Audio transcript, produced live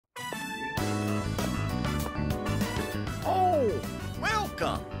Oh,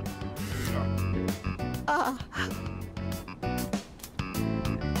 welcome.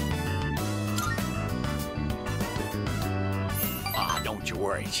 Don't you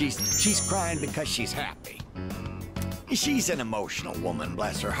worry. She's crying because she's happy. She's an emotional woman,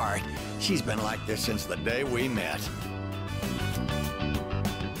 bless her heart. She's been like this since the day we met.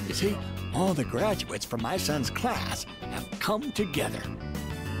 You see, all the graduates from my son's class have come together.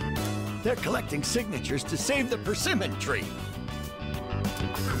 They're collecting signatures to save the persimmon tree.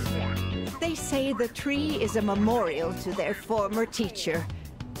 They say the tree is a memorial to their former teacher.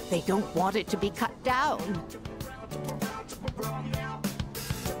 They don't want it to be cut down.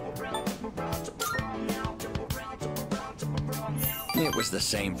 It was the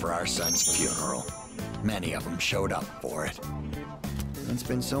same for our son's funeral. Many of them showed up for it. It's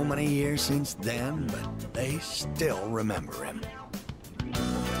been so many years since then, but they still remember him.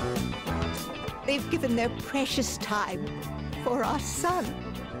 They've given their precious time for our son.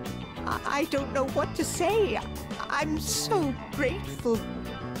 I don't know what to say. I'm so grateful.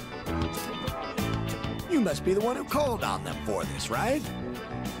 You must be the one who called on them for this, right?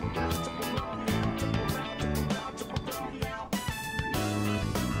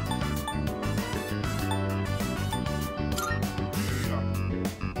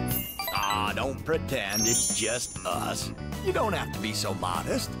 Don't pretend it's just us. You don't have to be so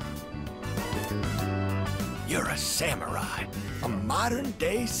modest. You're a samurai, a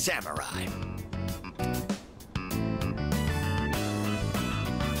modern-day samurai.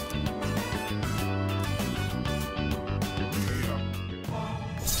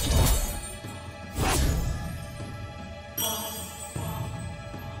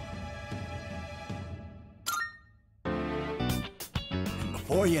 And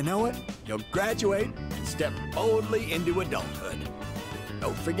before you know it, you'll graduate and step boldly into adulthood.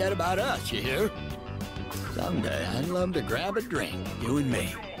 Don't forget about us, you hear? Someday I'd love to grab a drink, you and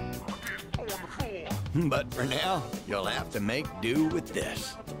me. But for now, you'll have to make do with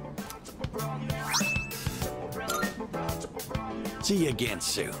this. See you again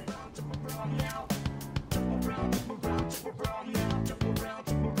soon.